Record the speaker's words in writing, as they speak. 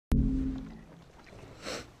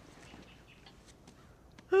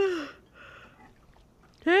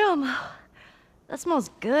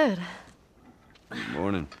smells good. Good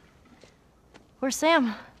morning. Where's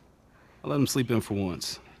Sam? I let him sleep in for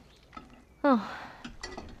once. Oh.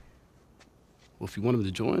 Well, if you want him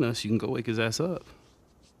to join us, you can go wake his ass up.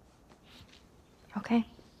 Okay.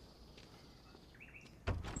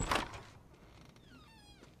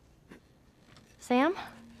 Sam?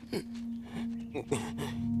 Sam!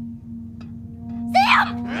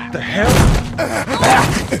 The hell?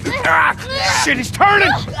 Shit, he's turning!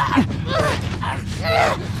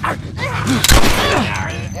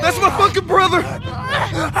 That's my fucking brother!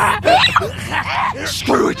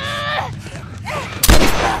 Screw it!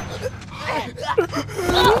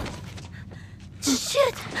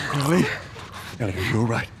 Shit! Ellie? Ellie, are you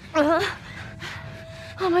alright?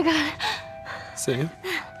 Oh my god. Sam?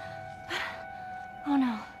 Oh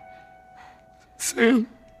no. Sam?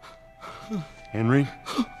 Henry?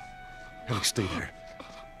 Ellie, stay there.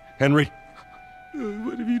 Henry?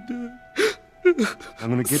 What have you done? I'm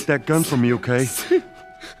gonna get that gun from you, okay?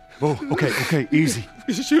 Oh, okay, easy.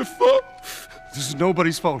 It's your fault. This is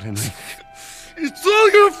nobody's fault, Henry. It's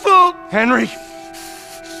all your fault. Henry!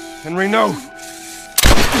 Henry, no!